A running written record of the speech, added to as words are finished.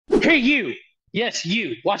Hey, you! Yes,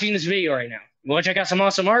 you, watching this video right now. You want to check out some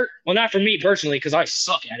awesome art? Well, not for me personally, because I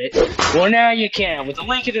suck at it. Well, now you can. With the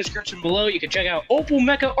link in the description below, you can check out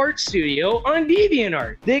OpalMechaArtStudio on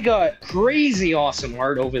DeviantArt. They got crazy awesome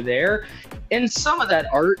art over there, and some of that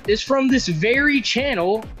art is from this very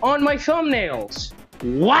channel on my thumbnails.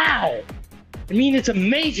 Wow! I mean, it's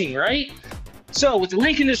amazing, right? So, with the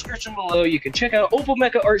link in the description below, you can check out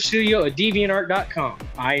OpalMechaArtStudio at DeviantArt.com.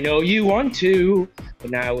 I know you want to, but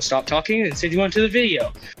now I will stop talking and send you on to the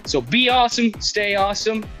video. So be awesome, stay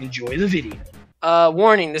awesome, enjoy the video.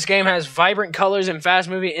 Warning, this game has vibrant colors and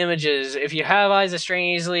fast-moving images. If you have eyes that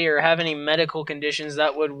strain easily or have any medical conditions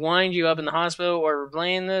that would wind you up in the hospital or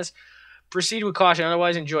playing this, proceed with caution,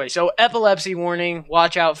 otherwise enjoy. So, epilepsy warning,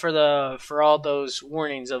 watch out for all those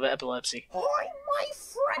warnings of epilepsy. Hi, my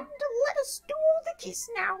friend, let us do the kiss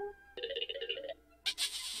now.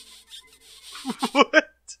 What?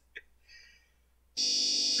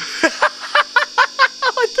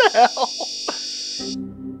 What the hell?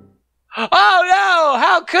 Oh no!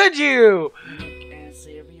 How could you? Milk and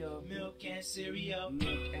cereal, milk and cereal,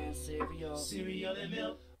 milk and cereal, cereal and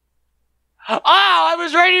milk. Oh, I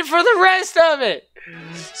was ready for the rest of it.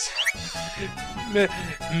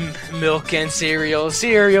 Milk and cereal,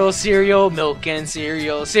 cereal, cereal, milk and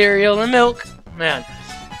cereal, cereal and milk. Man.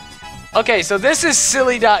 Okay, so this is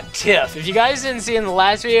Silly.tiff. If you guys didn't see in the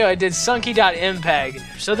last video, I did Sunky.mpeg.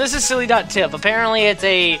 So this is Silly.tiff. Apparently it's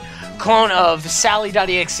a clone of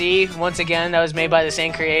Sally.exe. Once again, that was made by the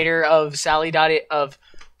same creator of Sonic.exe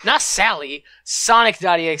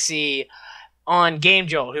on Game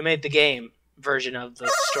Jolt, who made the game version of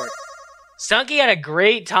the story. Stunky had a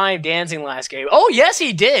great time dancing last game. Oh, yes,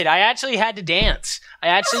 he did. I actually had to dance. I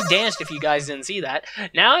actually danced if you guys didn't see that.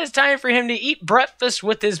 Now it's time for him to eat breakfast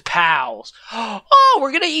with his pals. Oh, we're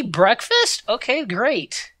going to eat breakfast? Okay,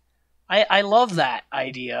 great. I love that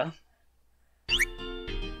idea.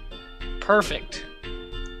 Perfect.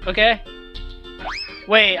 Okay.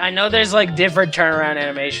 Wait, I know there's like different turnaround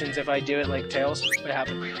animations if I do it like Tails. What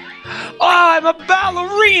happened? Oh, I'm a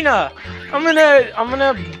ballerina! I'm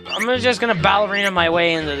just gonna ballerina my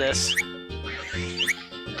way into this.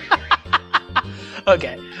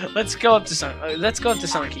 Okay, let's go up to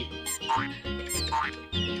Sunky.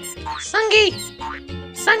 Sunky!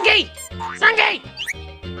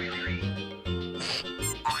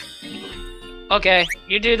 Okay,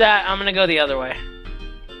 you do that, I'm gonna go the other way.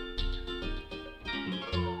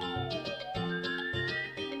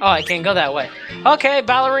 Oh, I can't go that way. Okay,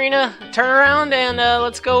 ballerina, turn around and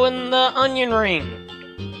let's go in the onion ring.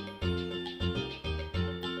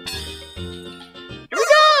 Here we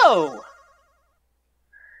go!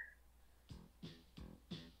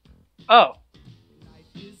 Oh.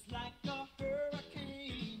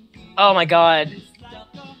 Oh my god.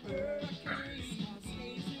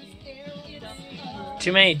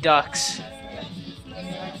 Too many ducks.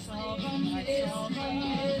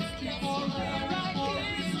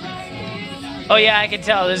 Oh yeah, I can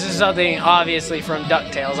tell this is something obviously from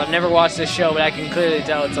DuckTales. I've never watched this show, but I can clearly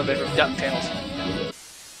tell it's something from DuckTales.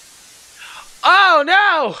 Oh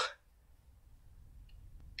no!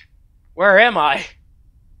 Where am I?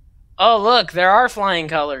 Oh look, there are flying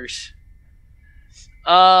colors.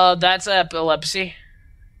 That's epilepsy.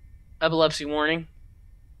 Epilepsy warning.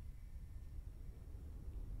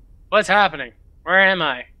 What's happening? Where am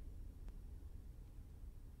I?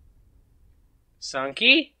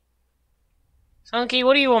 Sunky? Sunky,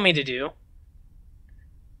 what do you want me to do?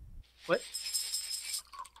 What?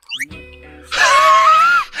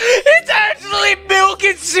 It's actually milk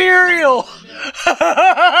and cereal!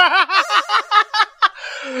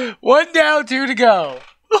 1 down, 2 to go.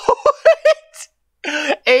 What?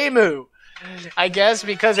 Emu. I guess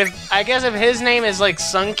if his name is like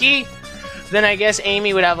Sunky, then I guess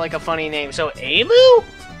Amy would have like a funny name. So Emu?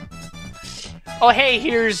 Oh hey,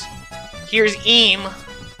 here's Eam.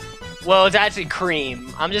 Well, it's actually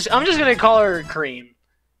Cream. I'm just gonna call her Cream,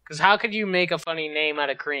 because how could you make a funny name out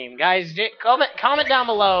of Cream, guys? Comment down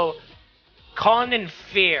below. Con and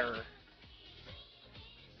Fear.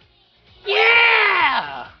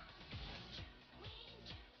 Yeah.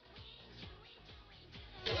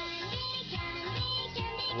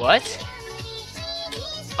 What?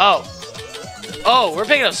 Oh, we're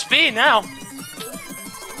picking up speed now.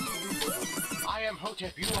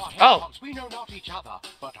 You are oh. We know not each other,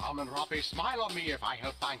 but Almond Robbie, smile on me if I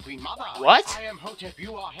help find Queen Mother. What? I am Hotep,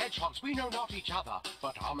 you are hedgehogs. We know not each other,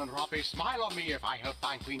 but Almond Robbie, smile on me if I help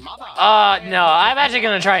find Queen Mother. No, I'm actually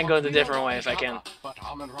gonna try and go the different way if I can. But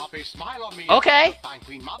Almond Robbie, smile on me okay. if I help find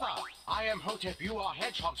Queen Mother. I am Hotep, you are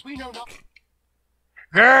hedgehogs. We know not.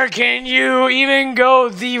 Grr, can you even go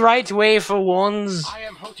the right way for once?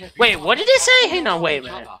 Wait, what did it say? Hang on, wait a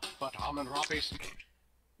minute.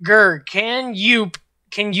 Grr, can you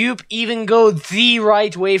even go the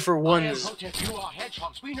right way for once?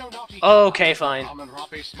 Okay, fine.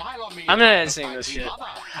 I'm gonna sing this shit.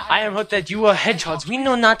 I am hooked that you are hedgehogs. We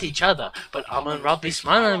know not each other, but Almond Robbie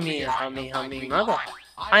smile on me and hummy mother.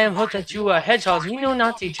 I am hooked that you are hedgehogs. We know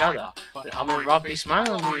not each other, but Almond Robbie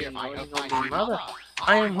smile on me and hummy mother.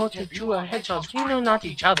 I am hooked that you are hedgehogs. We know not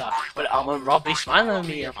each other, but Almond Robbie smile on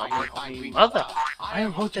me and hummy mother. I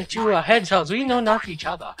am hooked that you are hedgehogs. We know not each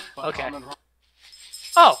other. Okay.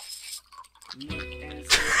 Oh.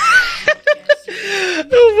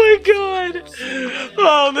 Oh my god.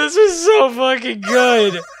 Oh, this is so fucking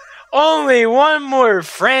good. Only one more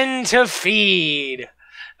friend to feed.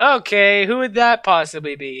 Okay, who would that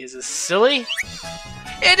possibly be? Is it Silly?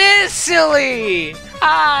 It is Silly!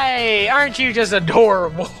 Hi! Aren't you just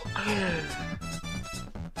adorable?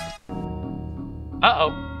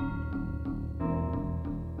 Uh-oh.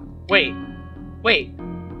 Wait.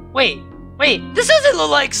 This doesn't look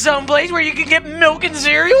like someplace where you can get milk and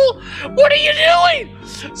cereal? What are you doing?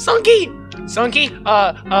 Sunky! Sunky?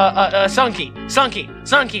 Sunky.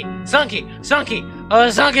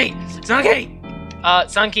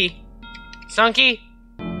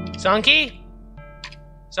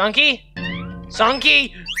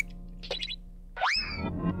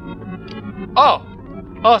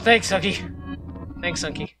 Oh, thanks, Sunky. Thanks,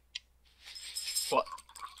 Sunky. What?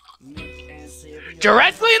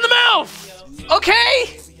 Directly in the mouth!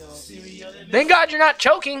 Okay! Thank God you're not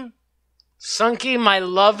choking. Sunky, my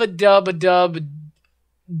love-a-dub.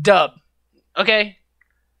 Okay.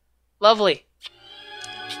 Lovely.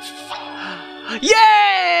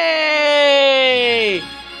 Yay!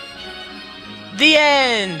 The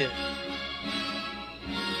end!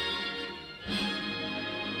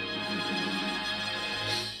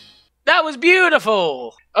 That was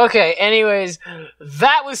beautiful! Okay, anyways,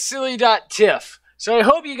 that was Silly.tiff. So I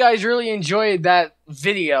hope you guys really enjoyed that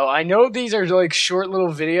video. I know these are like short little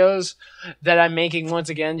videos that I'm making once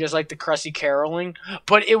again, just like the Krusty Caroling,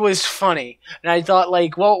 but it was funny. And I thought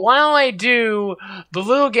like, well, why don't I do the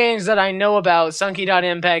little games that I know about,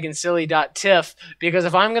 Sunky.mpeg and Silly.tiff, because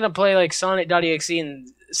if I'm going to play like Sonic.exe and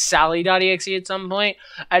Sally.exe at some point,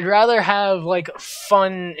 I'd rather have like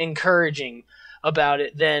fun, encouraging about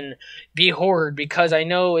it than be horrid, because I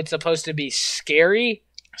know it's supposed to be scary.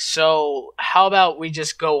 So how about we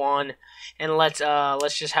just go on and let's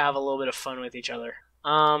just have a little bit of fun with each other.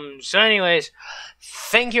 So anyways,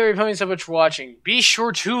 thank you everybody so much for watching. Be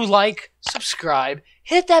sure to like, subscribe,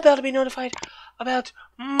 hit that bell to be notified about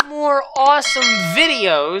more awesome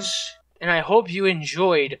videos. And I hope you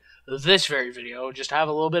enjoyed this very video. Just have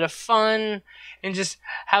a little bit of fun and just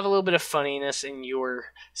have a little bit of funniness in your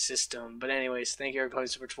system. But anyways, thank you everybody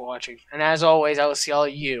so much for watching. And as always, I will see all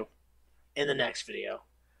of you in the next video.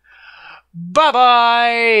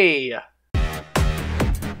 Bye-bye!